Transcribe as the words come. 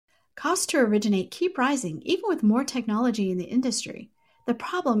Costs to originate keep rising, even with more technology in the industry. The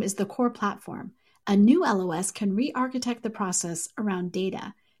problem is the core platform. A new LOS can re-architect the process around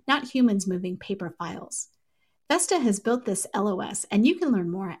data, not humans moving paper files. Vesta has built this LOS, and you can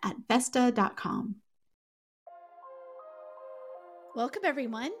learn more at Vesta.com. Welcome,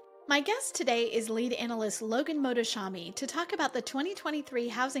 everyone. My guest today is lead analyst Logan Mohtashami to talk about the 2023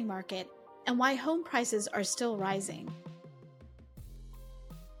 housing market and why home prices are still rising.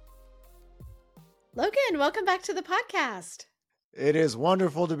 Logan, welcome back to the podcast. It is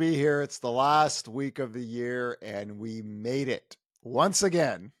wonderful to be here. It's the last week of the year, and we made it once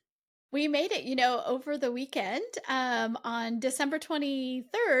again. We made it, over the weekend. On December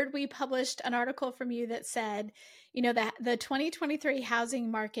 23rd, we published an article from you that said, that the 2023 housing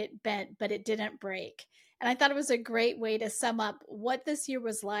market bent, but it didn't break. And I thought it was a great way to sum up what this year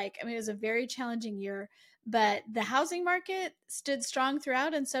was like. I mean, it was a very challenging year, but the housing market stood strong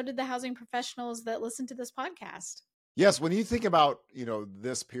throughout, and so did the housing professionals that listened to this podcast. Yes, when you think about,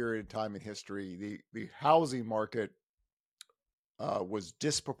 this period of time in history, the housing market was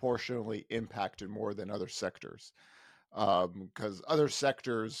disproportionately impacted more than other sectors. Because other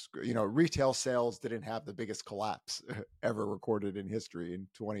sectors, retail sales didn't have the biggest collapse ever recorded in history in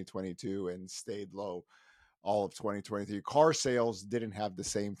 2022 and stayed low all of 2023. Car sales didn't have the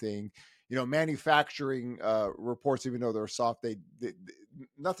same thing. Manufacturing reports, even though they're soft, they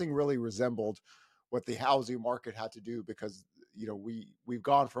nothing really resembled what the housing market had to do, because we've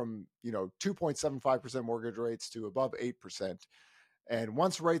gone from 2.75% mortgage rates to above 8%. And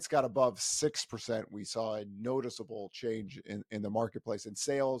once rates got above 6%, we saw a noticeable change in the marketplace, and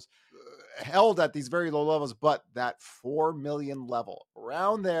sales held at these very low levels. But that 4 million level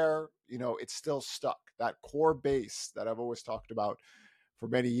around there, it's still stuck. That core base that I've always talked about for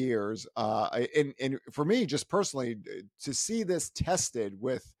many years. And for me, just personally, to see this tested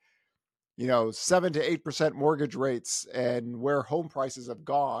with 7 to 8% mortgage rates and where home prices have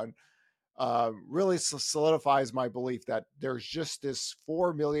gone, really solidifies my belief that there's just this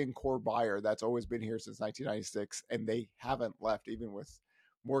 4 million core buyer that's always been here since 1996, and they haven't left, even with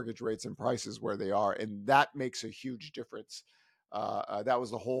mortgage rates and prices where they are. And that makes a huge difference. That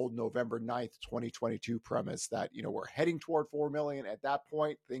was the whole November 9th, 2022 premise that, we're heading toward 4 million. At that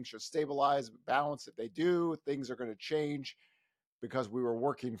point, things should stabilize, balance. If they do, things are going to change, because we were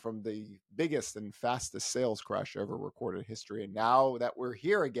working from the biggest and fastest sales crash ever recorded in history. And now that we're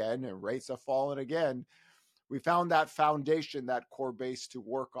here again and rates have fallen again, we found that foundation, that core base to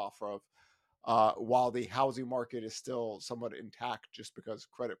work off of, while the housing market is still somewhat intact, just because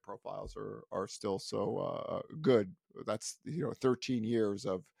credit profiles are still so good. That's 13 years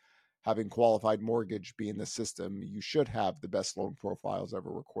of having qualified mortgage be in the system. You should have the best loan profiles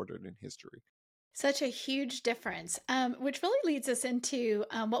ever recorded in history. Such a huge difference, which really leads us into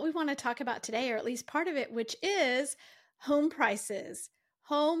what we want to talk about today, or at least part of it, which is home prices.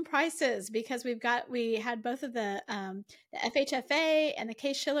 Home prices, because we had both of the FHFA and the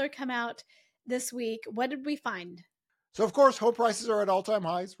Case-Shiller come out this week. What did we find? So, of course, home prices are at all-time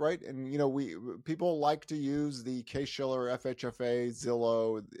highs, right? And, people like to use the Case-Shiller, FHFA,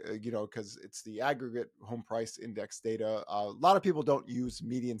 Zillow, because it's the aggregate home price index data. A lot of people don't use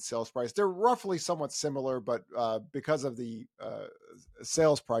median sales price. They're roughly somewhat similar, but because of the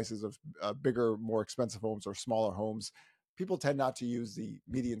sales prices of bigger, more expensive homes or smaller homes, people tend not to use the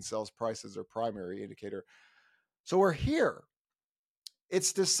median sales price as their primary indicator. So we're here.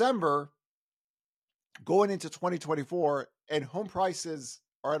 It's December, going into 2024, and home prices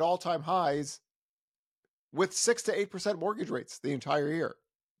are at all-time highs with 6 to 8% mortgage rates the entire year.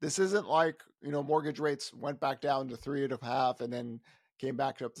 This isn't like, mortgage rates went back down to 3.5 and then came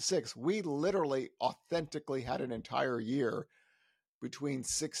back up to 6. We literally authentically had an entire year between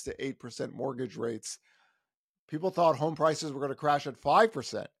 6 to 8% mortgage rates. People thought home prices were going to crash at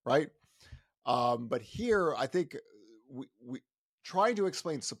 5%, right? But here, I think we trying to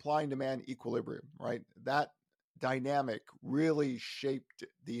explain supply and demand equilibrium, right? That dynamic really shaped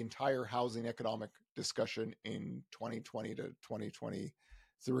the entire housing economic discussion in 2020 to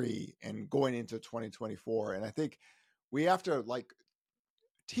 2023 and going into 2024. And I think we have to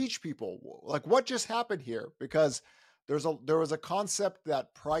teach people what just happened here, because there was a concept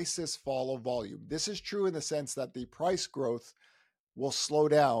that prices follow volume. This is true in the sense that the price growth will slow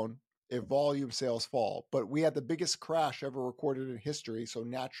down if volume sales fall. But we had the biggest crash ever recorded in history. So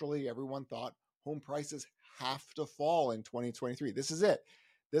naturally, everyone thought home prices have to fall in 2023. This is it.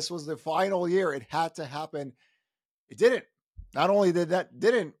 This was the final year. It had to happen. It didn't. Not only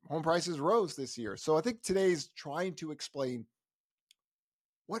didn't home prices rose this year. So I think today's trying to explain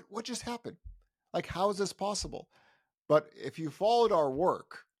what just happened. How is this possible? But if you followed our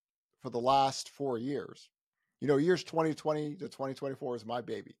work for the last 4 years. Years 2020 to 2024 is my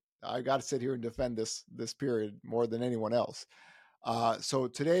baby. I got to sit here and defend this period more than anyone else. So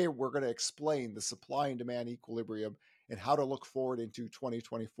today we're going to explain the supply and demand equilibrium and how to look forward into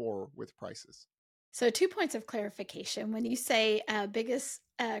 2024 with prices. So 2 points of clarification. When you say biggest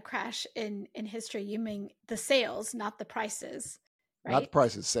crash in history, you mean the sales, not the prices, Not the right?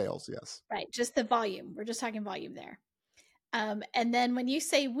 prices, sales, yes. Right, just the volume. We're just talking volume there. And then when you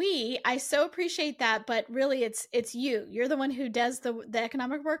say we, I so appreciate that, but really it's you. You're the one who does the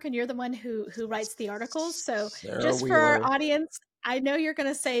economic work, and you're the one who writes the articles. So Sarah just for our Wheeler, audience, I know you're going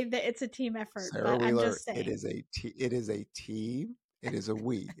to say that it's a team effort, Sarah but I'm Wheeler, just saying. it is a team. It is a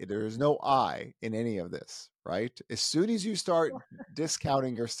we. There is no I in any of this, right? As soon as you start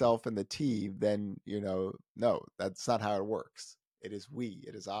discounting yourself and the team, then no, that's not how it works. It is we.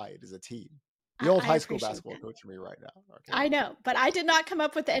 It is I. It is a team. The old I high school appreciate basketball that. coach in me right now. Okay. I know, but I did not come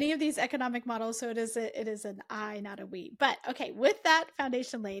up with any of these economic models, so it is an I, not a we. But okay, with that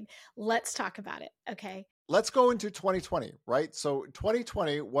foundation laid, let's talk about it. Okay. Let's go into 2020, right? So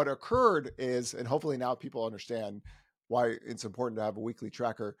 2020, what occurred is, and hopefully now people understand why it's important to have a weekly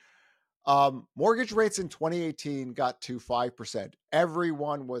tracker. Mortgage rates in 2018 got to 5%.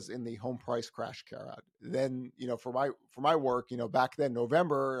 Everyone was in the home price crash crowd. Then, for my work, back then,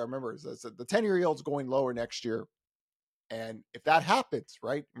 November, I remember the 10-year yield's going lower next year. And if that happens,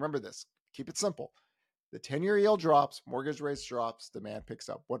 right, remember this, keep it simple. The 10-year yield drops, mortgage rates drops, demand picks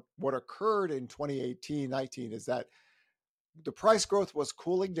up. What occurred in 2018, 19 is that the price growth was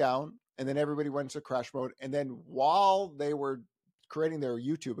cooling down, and then everybody went into crash mode. And then while they were creating their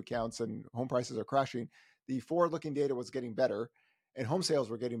YouTube accounts and home prices are crashing, the forward-looking data was getting better, and home sales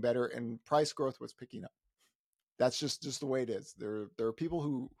were getting better, and price growth was picking up. That's just the way it is. There are people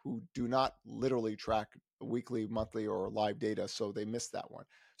who do not literally track weekly, monthly, or live data, so they missed that one.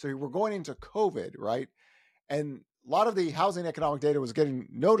 So we're going into COVID, right? And a lot of the housing economic data was getting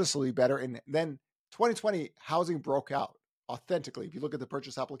noticeably better. And then 2020, housing broke out authentically. If you look at the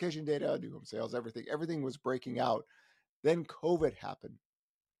purchase application data, new home sales, everything was breaking out. Then COVID happened.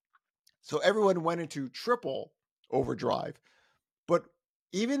 So everyone went into triple overdrive. But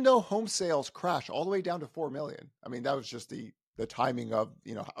even though home sales crashed all the way down to 4 million, I mean, that was just the timing of,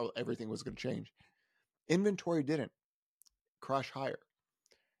 how everything was going to change. Inventory didn't crash higher.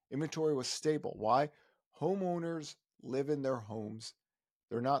 Inventory was stable. Why? Homeowners live in their homes.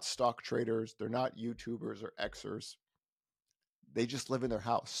 They're not stock traders. They're not YouTubers or Xers. They just live in their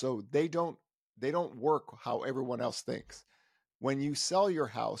house. So they don't work how everyone else thinks. When you sell your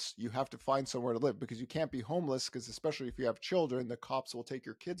house, you have to find somewhere to live because you can't be homeless, because especially if you have children, the cops will take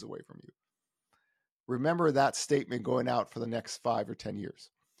your kids away from you. Remember that statement going out for the next 5 or 10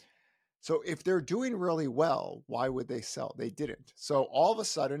 years. So if they're doing really well, why would they sell? They didn't. So all of a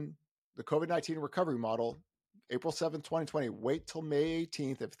sudden, the COVID-19 recovery model, April 7th, 2020, wait till May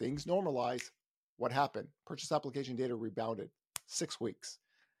 18th. If things normalize, what happened? Purchase application data rebounded 6 weeks.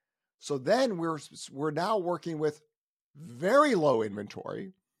 So then we're now working with very low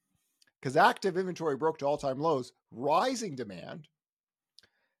inventory, because active inventory broke to all-time lows, rising demand,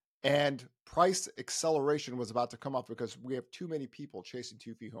 and price acceleration was about to come up because we have too many people chasing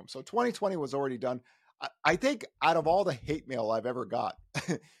too few homes. So 2020 was already done. I think out of all the hate mail I've ever got,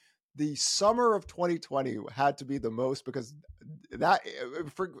 the summer of 2020 had to be the most, because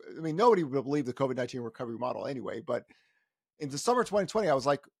nobody would believe the COVID-19 recovery model anyway, but in the summer of 2020, I was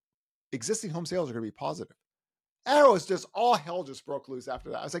like, existing home sales are going to be positive. And it was just all hell just broke loose after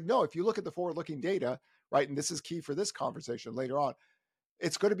that. I was like, no, if you look at the forward-looking data, right, and this is key for this conversation later on,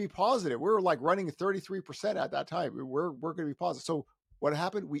 it's going to be positive. We were like running 33% at that time. We're going to be positive. So what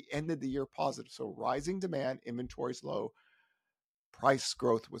happened? We ended the year positive. So rising demand, inventory's low, price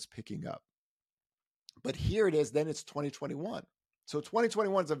growth was picking up. But here it is, then it's 2021. So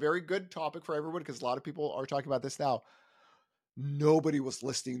 2021 is a very good topic for everyone, because a lot of people are talking about this now. Nobody was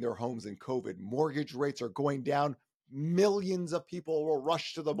listing their homes in COVID. Mortgage rates are going down. Millions of people will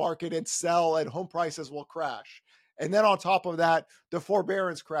rush to the market and sell, and home prices will crash. And then on top of that, the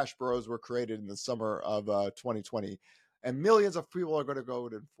forbearance crash bureaus were created in the summer of 2020. And millions of people are going to go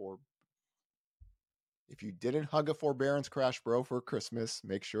to If you didn't hug a forbearance crash bureau for Christmas,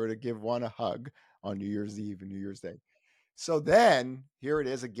 make sure to give one a hug on New Year's Eve and New Year's Day. So then here it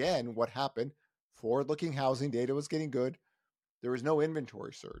is again. What happened? Forward-looking housing data was getting good. There was no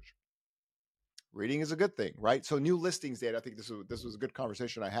inventory surge. Reading is a good thing, right? So new listings data, I think this was a good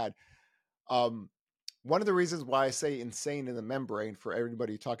conversation I had. One of the reasons why I say insane in the membrane for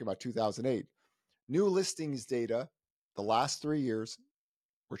everybody talking about 2008, new listings data, the last 3 years,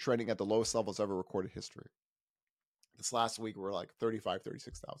 were trending at the lowest levels ever recorded history. This last week, we're like 35,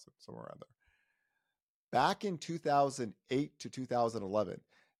 36,000, somewhere around there. Back in 2008 to 2011,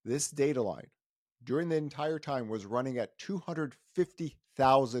 this data line during the entire time was running at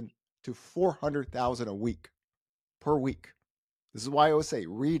 250,000 to 400,000 a week per week. This is why I always say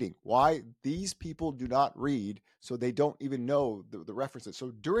reading. Why these people do not read, so they don't even know the references. So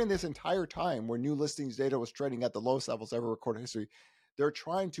during this entire time where new listings data was trading at the lowest levels ever recorded in history, they're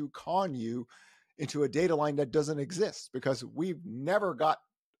trying to con you into a data line that doesn't exist, because we've never got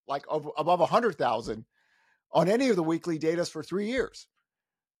like above 100,000 on any of the weekly data for 3 years.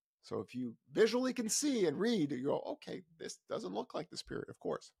 So if you visually can see and read, you go, okay, this doesn't look like this period. Of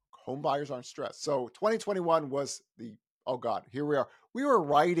course, home buyers aren't stressed. So 2021 was oh God, here we are. We were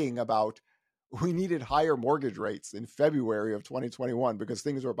writing about we needed higher mortgage rates in February of 2021 because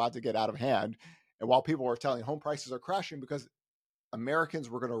things were about to get out of hand. And while people were telling home prices are crashing because Americans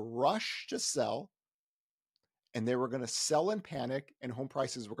were going to rush to sell, and they were going to sell in panic, and home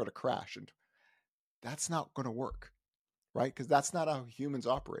prices were going to crash. And that's not going to work, right? Because that's not how humans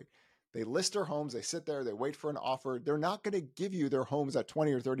operate. They list their homes, they sit there, they wait for an offer. They're not going to give you their homes at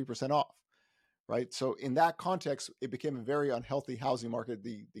 20 or 30% off, right? So in that context, it became a very unhealthy housing market,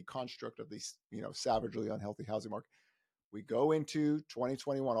 the construct of these, savagely unhealthy housing market. We go into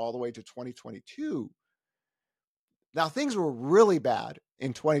 2021 all the way to 2022. Now, things were really bad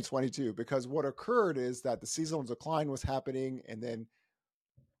in 2022 because what occurred is that the seasonal decline was happening, and then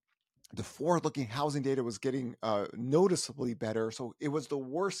the forward-looking housing data was getting noticeably better. So it was the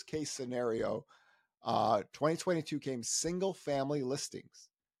worst case scenario. 2022 came single-family listings.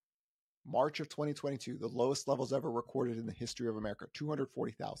 March of 2022, the lowest levels ever recorded in the history of America,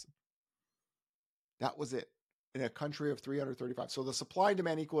 240,000. That was it in a country of 335. So the supply and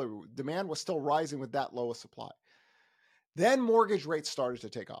demand equilibrium, demand was still rising with that low of supply. Then mortgage rates started to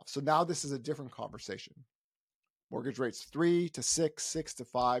take off. So now this is a different conversation. Mortgage rates 3 to 6, 6 to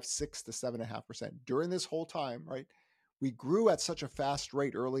 5, 6 to 7.5%. During this whole time, right, we grew at such a fast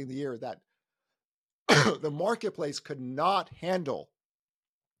rate early in the year that the marketplace could not handle,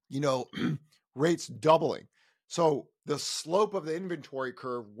 rates doubling. So the slope of the inventory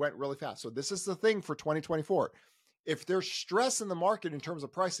curve went really fast. So this is the thing for 2024. If there's stress in the market in terms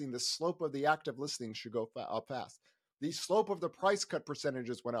of pricing, the slope of the active listings should go up fast. The slope of the price cut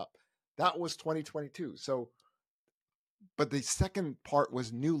percentages went up. That was 2022. But the second part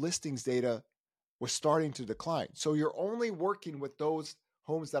was new listings data was starting to decline. So you're only working with those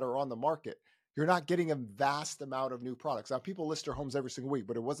homes that are on the market. You're not getting a vast amount of new products. Now, people list their homes every single week,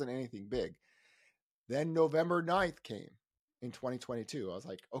 but it wasn't anything big. Then November 9th came in 2022. I was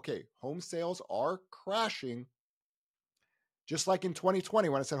like, okay, home sales are crashing. Just like in 2020,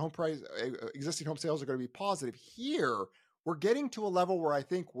 when I said existing home sales are going to be positive. Here, we're getting to a level where I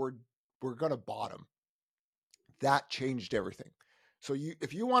think we're going to bottom. That changed everything. So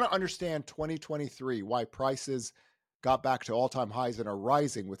if you want to understand 2023, why prices got back to all-time highs and are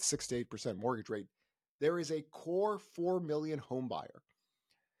rising with 6 to 8% mortgage rate, there is a core 4 million home buyer.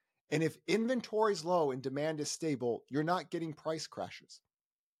 And if inventory is low and demand is stable, you're not getting price crashes.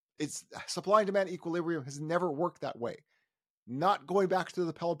 It's supply and demand equilibrium has never worked that way. Not going back to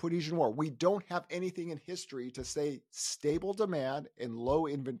the Peloponnesian War. We don't have anything in history to say stable demand and low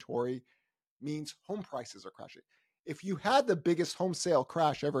inventory means home prices are crashing. If you had the biggest home sale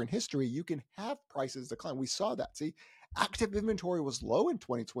crash ever in history, you can have prices decline. We saw that. See, active inventory was low in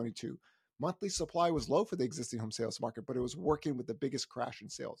 2022. Monthly supply was low for the existing home sales market, but it was working with the biggest crash in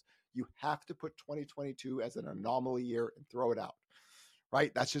sales. You have to put 2022 as an anomaly year and throw it out,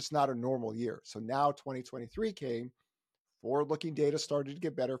 right? That's just not a normal year. So now 2023 came, forward-looking data started to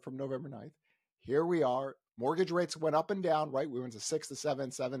get better from November 9th. Here we are. Mortgage rates went up and down, right? We went to 6 to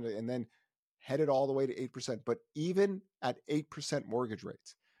 7, and then headed all the way to 8%. But even at 8% mortgage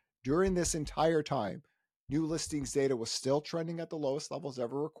rates, during this entire time, new listings data was still trending at the lowest levels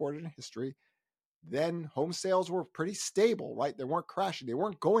ever recorded in history. Then home sales were pretty stable, right? They weren't crashing. They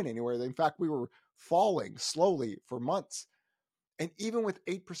weren't going anywhere. In fact, we were falling slowly for months. And even with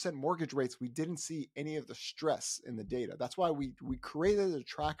 8% mortgage rates, we didn't see any of the stress in the data. That's why we created a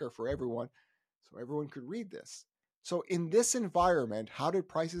tracker for everyone so everyone could read this. So in this environment, how did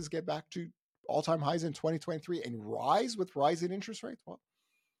prices get back to all-time highs in 2023 and rise with rising interest rates? Well,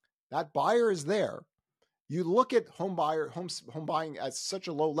 that buyer is there. You look at home buying at such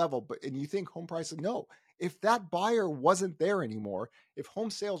a low level, and you think home prices, no. If that buyer wasn't there anymore, if home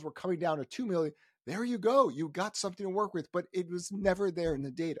sales were coming down to 2 million, there you go. You got something to work with, but it was never there in the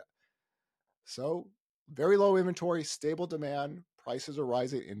data. So very low inventory, stable demand, prices are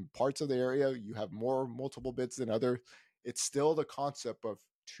rising in parts of the area. You have more multiple bids than others. It's still the concept of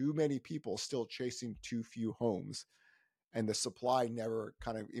too many people still chasing too few homes. and the supply never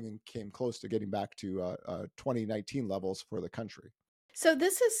kind of even came close to getting back to 2019 levels for the country. So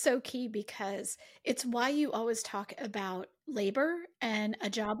this is so key because it's why you always talk about labor and a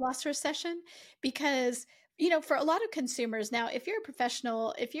job loss recession because for a lot of consumers now, if you're a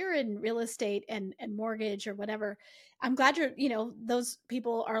professional, if you're in real estate and mortgage or whatever, I'm glad those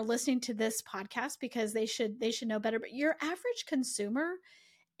people are listening to this podcast because they should know better. But your average consumer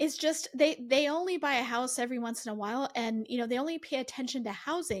is just they only buy a house every once in a while, and they only pay attention to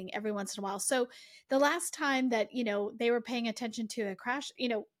housing every once in a while. So the last time that they were paying attention to a crash,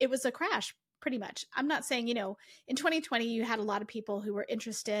 it was a crash pretty much. I'm not saying in 2020 you had a lot of people who were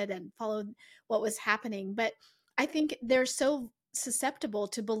interested and followed what was happening, but I think they're so susceptible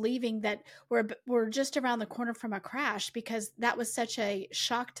to believing that we're just around the corner from a crash because that was such a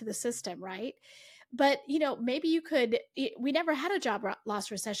shock to the system, right? But maybe we never had a job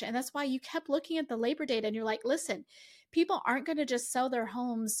loss recession, and that's why you kept looking at the labor data and you're like, listen, people aren't going to just sell their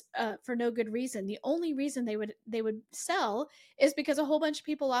homes for no good reason. The only reason they would sell is because a whole bunch of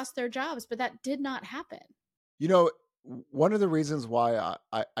people lost their jobs, but that did not happen. You know, one of the reasons why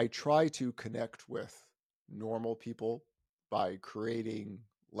I try to connect with normal people by creating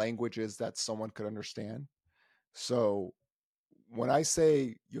languages that someone could understand. So when I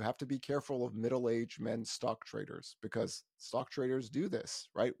say you have to be careful of middle-aged men stock traders, because stock traders do this,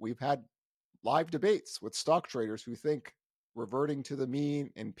 right? We've had live debates with stock traders who think reverting to the mean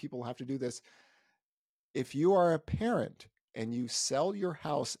and people have to do this. If you are a parent and you sell your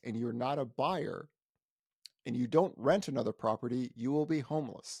house and you're not a buyer and you don't rent another property, you will be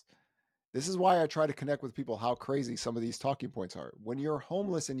homeless. This is why I try to connect with people how crazy some of these talking points are. When you're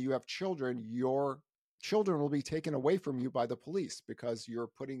homeless and you have children, your children will be taken away from you by the police because you're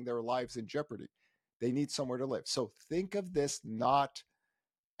putting their lives in jeopardy. They need somewhere to live. So think of this not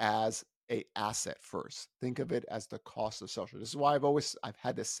as a asset first. Think of it as the cost of shelter. This is why I've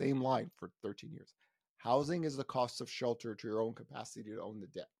had the same line for 13 years. Housing is the cost of shelter to your own capacity to own the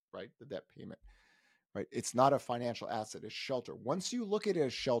debt, right? The debt payment. Right? It's not a financial asset, it's shelter. Once you look at it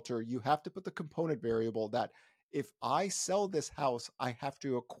as shelter, you have to put the component variable that if I sell this house, I have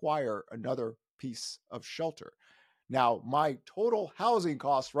to acquire another piece of shelter. Now, my total housing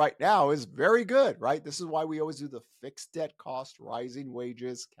cost right now is very good, right? This is why we always do the fixed debt cost, rising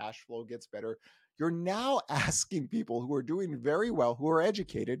wages, cash flow gets better. You're now asking people who are doing very well, who are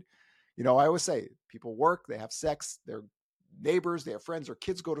educated. I always say people work, they have sex, they're neighbors, they have friends, their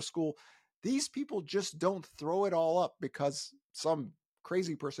kids go to school. These people just don't throw it all up because some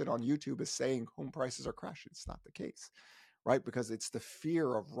crazy person on YouTube is saying home prices are crashing. It's not the case, right? Because it's the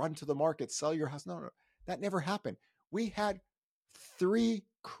fear of run to the market, sell your house. No, that never happened. We had 3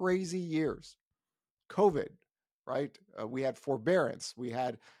 crazy years. COVID, right? We had forbearance. We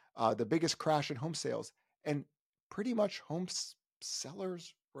had the biggest crash in home sales. And pretty much home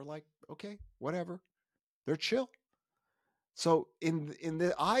sellers were like, okay, whatever. They're chill. So in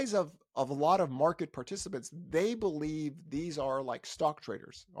the eyes of a lot of market participants, they believe these are like stock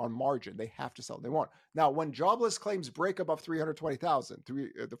traders on margin. They have to sell. They want. Now, when jobless claims break above 320,000,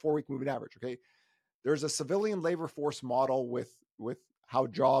 the 4-week moving average, okay, there's a civilian labor force model with how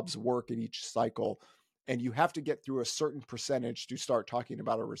jobs work in each cycle, and you have to get through a certain percentage to start talking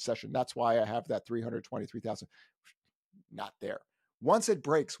about a recession. That's why I have that 323,000. Not there. Once it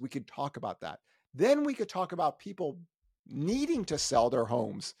breaks, we could talk about that. Then we could talk about people needing to sell their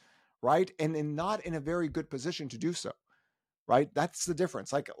homes, right? And not in a very good position to do so, right? That's the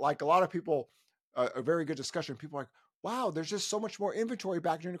difference. Like a lot of people, a very good discussion. People are like, wow, there's just so much more inventory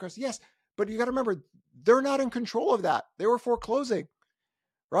back during the crisis. Yes, but you got to remember, they're not in control of that. They were foreclosing,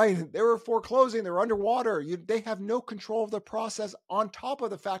 right? They were foreclosing. They were underwater. They have no control of the process on top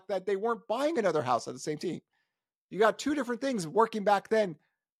of the fact that they weren't buying another house at the same time. You got 2 different things working back then.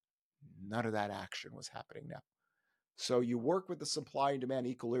 None of that action was happening now. So you work with the supply and demand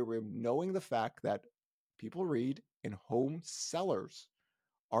equilibrium, knowing the fact that people read and home sellers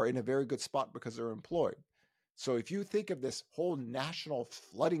are in a very good spot because they're employed. So if you think of this whole national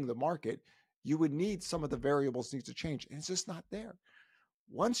flooding the market, you would need some of the variables need to change. And it's just not there.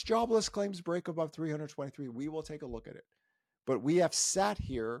 Once jobless claims break above 323, we will take a look at it. But we have sat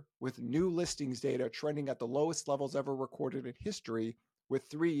here with new listings data trending at the lowest levels ever recorded in history, with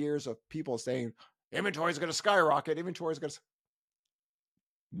 3 years of people saying inventory is going to skyrocket. Inventory is going to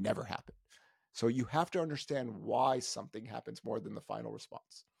never happen. So you have to understand why something happens more than the final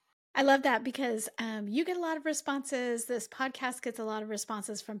response. I love that because you get a lot of responses. This podcast gets a lot of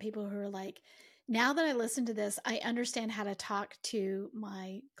responses from people who are like, now that I listen to this, I understand how to talk to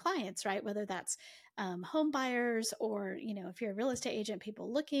my clients, right? Whether that's home buyers, or if you're a real estate agent,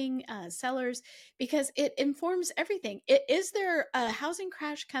 people looking, sellers, because it informs everything. Is there a housing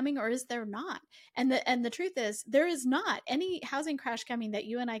crash coming, or is there not? And the truth is, there is not any housing crash coming that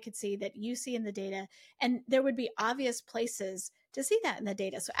you and I could see, that you see in the data, and there would be obvious places to see that in the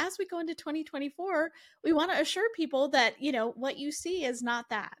data. So as we go into 2024, we want to assure people that what you see is not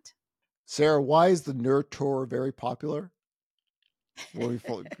that. Sarah, why is the nerd tour very popular when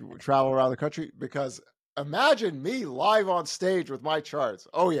we travel around the country? Because imagine me live on stage with my charts.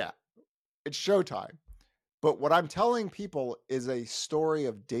 Oh yeah, it's showtime. But what I'm telling people is a story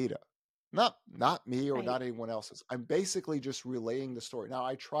of data, not me or Right. not anyone else's. I'm basically just relaying the story. Now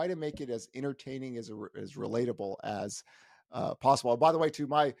I try to make it as entertaining as relatable as possible. And by the way, to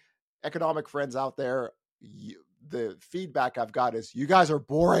my economic friends out there, the feedback I've got is you guys are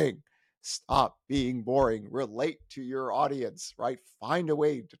boring. Stop being boring. Relate to your audience, right? Find a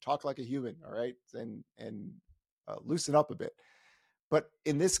way to talk like a human, all right, and loosen up a bit. But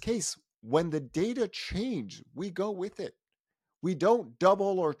in this case, when the data change, we go with it. We don't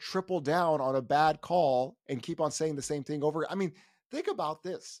double or triple down on a bad call and keep on saying the same thing over. I mean, think about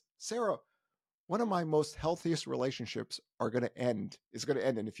this. Sarah, one of my most healthiest relationships is going to end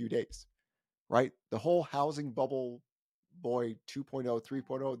in a few days, right? The whole housing bubble boy 2.0,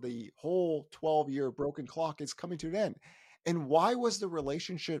 3.0, the whole 12-year broken clock is coming to an end. And why was the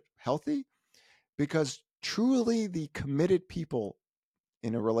relationship healthy? Because truly the committed people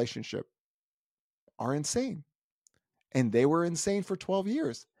in a relationship are insane. And they were insane for 12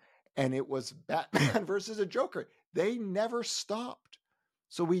 years. And it was Batman versus a Joker. They never stopped.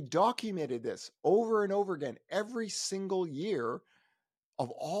 So we documented this over and over again every single year of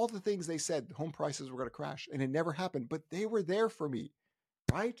all the things they said home prices were going to crash. And it never happened. But they were there for me,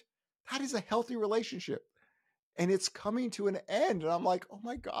 right? That is a healthy relationship. And it's coming to an end. And I'm like, oh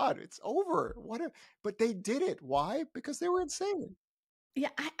my God, it's over. But they did it. Why? Because they were insane. Yeah,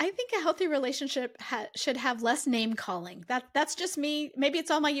 I think a healthy relationship should have less name calling. That's just me. Maybe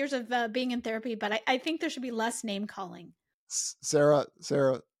it's all my years of being in therapy, but I think there should be less name calling. Sarah,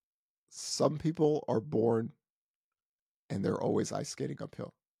 some people are born and they're always ice skating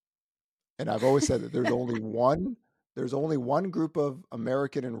uphill. And I've always said that there's only one group of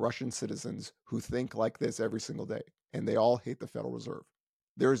American and Russian citizens who think like this every single day, and they all hate the Federal Reserve.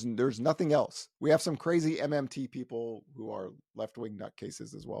 There's nothing else. We have some crazy MMT people who are left-wing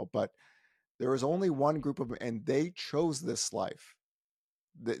nutcases as well, but there is only one group of, and they chose this life.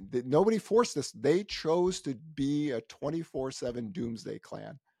 Nobody forced this. They chose to be a 24/7 doomsday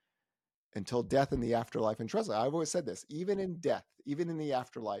clan until death and the afterlife. And trust me, I've always said this, even in death, even in the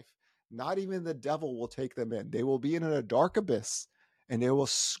afterlife, not even the devil will take them in. They will be in a dark abyss and they will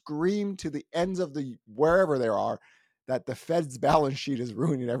scream to the ends of the wherever they are that the Fed's balance sheet is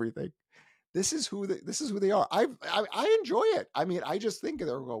ruining everything. This is who they are. I enjoy it. I mean, I just think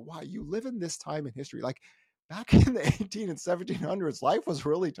they're going, wow, you live in this time in history. Like back in the 18 and 1700s, life was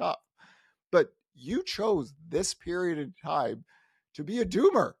really tough. But you chose this period in time to be a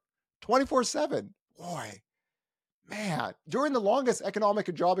doomer 24/7. Boy, man, during the longest economic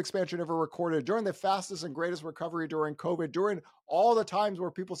and job expansion ever recorded, during the fastest and greatest recovery during COVID, during all the times where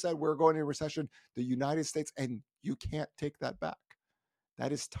people said we're going into recession, the United States, and you can't take that back.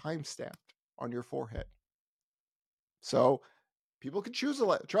 That is time stamped on your forehead. So people can choose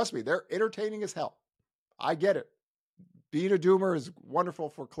to trust me, they're entertaining as hell. I get it. Being a doomer is wonderful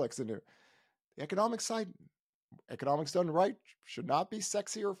for clicks. And the economic side, economics done right should not be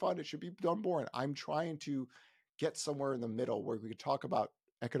sexy or fun. It should be done boring. I'm trying to get somewhere in the middle where we could talk about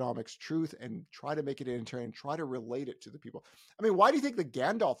economics truth and try to make it entertaining, try to relate it to the people. I mean, why do you think the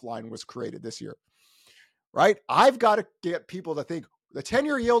Gandalf line was created this year? Right? I've got to get people to think the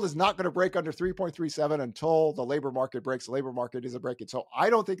 10-year yield is not going to break under 3.37 until the labor market breaks. The labor market isn't breaking. So I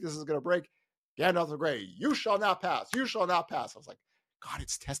don't think this is going to break. Gandalf the Grey, you shall not pass. You shall not pass. I was like, God,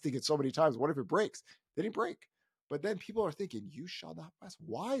 it's testing it so many times. What if it breaks? They didn't break. But then people are thinking, you shall not pass.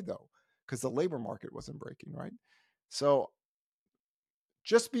 Why though? Because the labor market wasn't breaking, right? So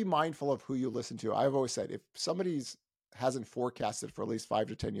just be mindful of who you listen to. I've always said if somebody's hasn't forecasted for at least 5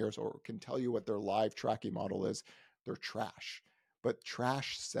 to 10 years or can tell you what their live tracking model is, they're trash. But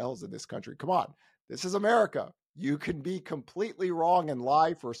trash sells in this country. Come on. This is America. You can be completely wrong and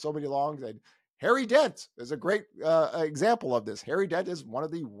lie for so many long. And Harry Dent is a great example of this. Harry Dent is one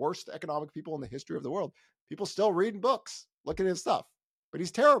of the worst economic people in the history of the world. People still reading books, looking at his stuff, but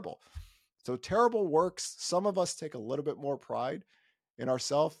he's terrible. So terrible works. Some of us take a little bit more pride in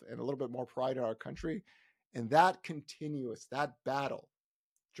ourselves and a little bit more pride in our country. And that continuous, that battle,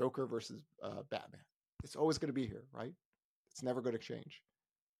 Joker versus Batman, it's always going to be here, right? It's never going to change.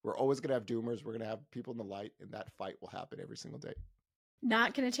 We're always going to have doomers. We're going to have people in the light, and that fight will happen every single day.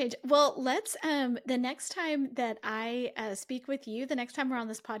 Not gonna change. Well, let's, the next time that I, speak with you, the next time we're on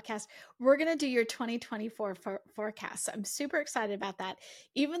this podcast, we're gonna do your 2024 forecast. I'm super excited about that.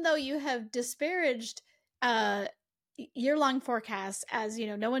 Even though you have disparaged, year-long forecasts as,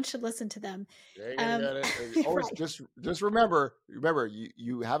 no one should listen to them. You ain't gonna Um, get it. Always right. just remember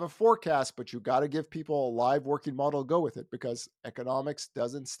you have a forecast, but you got to give people a live working model to go with it, because economics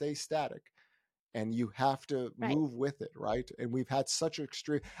doesn't stay static, and you have to Right. move with it, right? And we've had such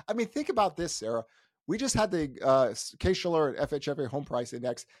extreme. I mean, think about this, Sarah. We just had the Case-Shiller and FHFA home price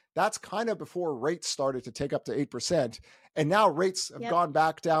index. That's kind of before rates started to take up to 8%, and now rates have Yep. gone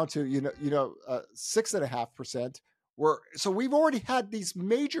back down to 6.5%. So we've already had these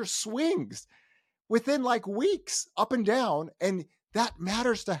major swings within like weeks, up and down, and that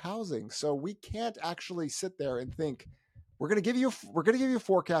matters to housing. So we can't actually sit there and think we're going to give you a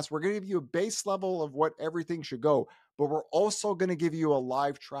forecast, we're going to give you a base level of what everything should go, but we're also going to give you a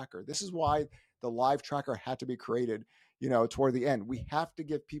live tracker. This is why the live tracker had to be created, toward the end. We have to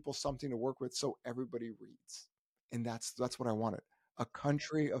give people something to work with so everybody reads. And that's what I wanted. A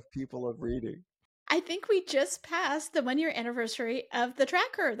country of people of reading. I think we just passed the 1-year anniversary of the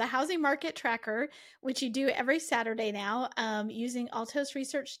tracker, the housing market tracker, which you do every Saturday now, using Altos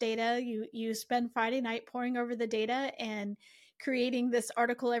research data. You spend Friday night poring over the data and creating this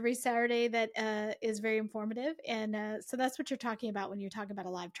article every Saturday that is very informative. And so that's what you're talking about when you're talking about a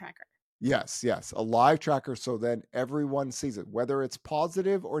live tracker. Yes, yes, a live tracker, so then everyone sees it. Whether it's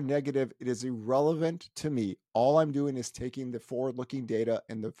positive or negative, it is irrelevant to me. All I'm doing is taking the forward-looking data,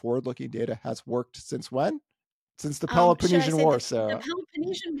 and the forward-looking data has worked since when? Since the Should I Peloponnesian say War, the Sarah.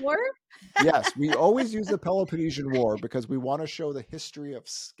 Peloponnesian War? Yes, we always use the Peloponnesian War because we want to show the history of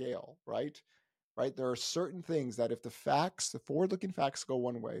scale, right? Right? There are certain things that if the forward-looking facts go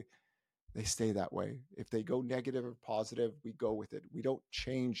one way, they stay that way. If they go negative or positive, we go with it. We don't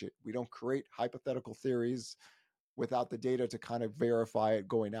change it. We don't create hypothetical theories without the data to kind of verify it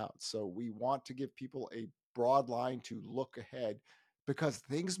going out. So we want to give people a broad line to look ahead, because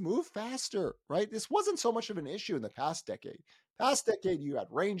things move faster, right? This wasn't so much of an issue in the past decade. Past decade, you had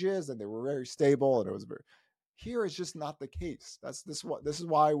ranges and they were very stable, and it was very. Here is just not the case. This is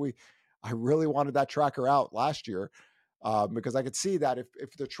why I really wanted that tracker out last year, because I could see that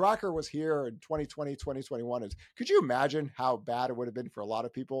if the tracker was here in 2020, 2021, could you imagine how bad it would have been for a lot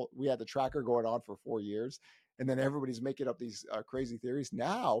of people? We had the tracker going on for 4 years, and then everybody's making up these crazy theories.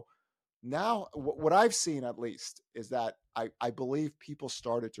 Now, what I've seen at least is that I believe people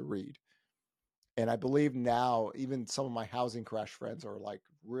started to read. And I believe now even some of my housing crash friends are like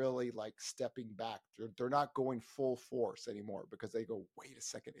really like stepping back. They're not going full force anymore, because they go, wait a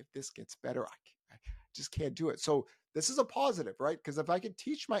second, if this gets better, I just can't do it. So this is a positive, right? Because if I can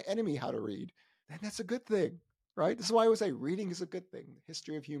teach my enemy how to read, then that's a good thing, right? This is why I always say reading is a good thing. The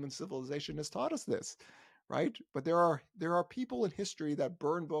history of human civilization has taught us this, right? But there are people in history that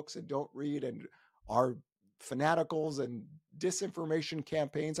burn books and don't read and are fanaticals and disinformation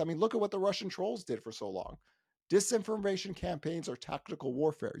campaigns. I mean, look at what the Russian trolls did for so long. Disinformation campaigns are tactical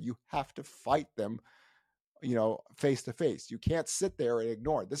warfare. You have to fight them, face to face. You can't sit there and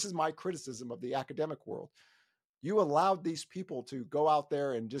ignore it. This is my criticism of the academic world. You allowed these people to go out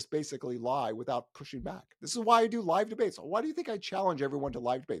there and just basically lie without pushing back. This is why I do live debates. Why do you think I challenge everyone to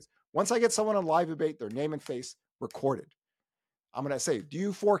live debates? Once I get someone on live debate, their name and face recorded, I'm going to say, do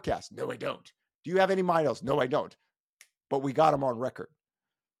you forecast? No, I don't. Do you have any models? No, I don't. But we got them on record.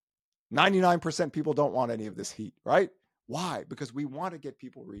 99% people don't want any of this heat, right? Why? Because we want to get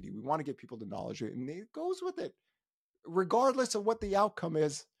people reading. We want to get people to knowledge, and it goes with it. Regardless of what the outcome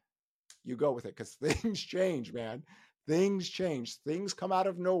is, you go with it, because things change, man. Things change. Things come out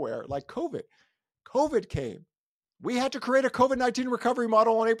of nowhere, like COVID. COVID came. We had to create a COVID-19 recovery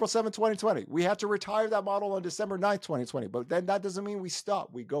model on April 7th, 2020. We had to retire that model on December 9th, 2020. But then that doesn't mean we stop.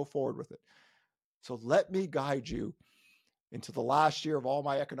 We go forward with it. So let me guide you into the last year of all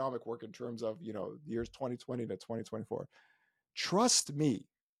my economic work in terms of, years 2020 to 2024. Trust me.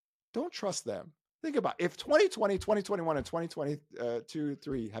 Don't trust them. Think about it. If 2020, 2021, and 2022,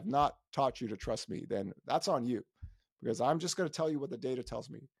 3 have not taught you to trust me, then that's on you, because I'm just going to tell you what the data tells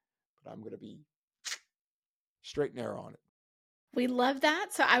me, but I'm going to be straight and narrow on it. We love that.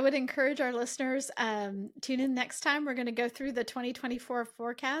 So I would encourage our listeners, tune in next time. We're going to go through the 2024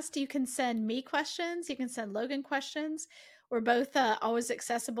 forecast. You can send me questions. You can send Logan questions. We're both always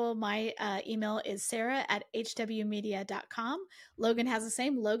accessible. My email is sarah@hwmedia.com. Logan has the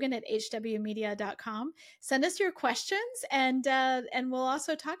same, logan@hwmedia.com. Send us your questions, and we'll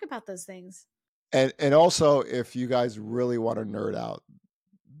also talk about those things. And also, if you guys really want to nerd out,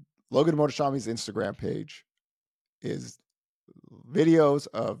 Logan Mohtashami's Instagram page is videos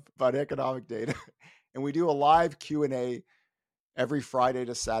of about economic data, and we do a live Q&A every Friday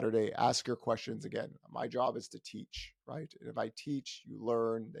to Saturday. Ask your questions. Again, my job is to teach, right? And if I teach, you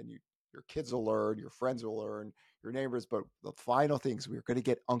learn, then your kids will learn, your friends will learn, your neighbors. But the final things, we're going to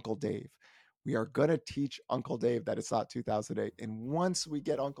get Uncle Dave. We are going to teach Uncle Dave that it's not 2008. And once we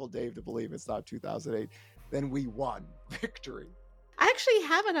get Uncle Dave to believe it's not 2008, then we won victory. I actually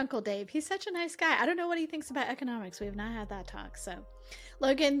have an Uncle Dave. He's such a nice guy. I don't know what he thinks about economics. We have not had that talk. So,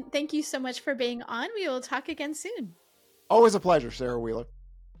 Logan, thank you so much for being on. We will talk again soon. Always a pleasure, Sarah Wheeler.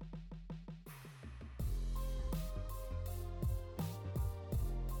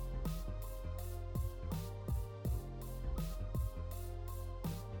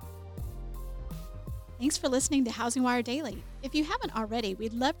 Thanks for listening to Housing Wire Daily. If you haven't already,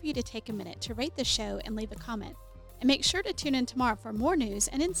 we'd love for you to take a minute to rate the show and leave a comment. And make sure to tune in tomorrow for more news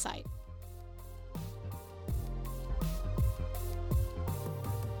and insight.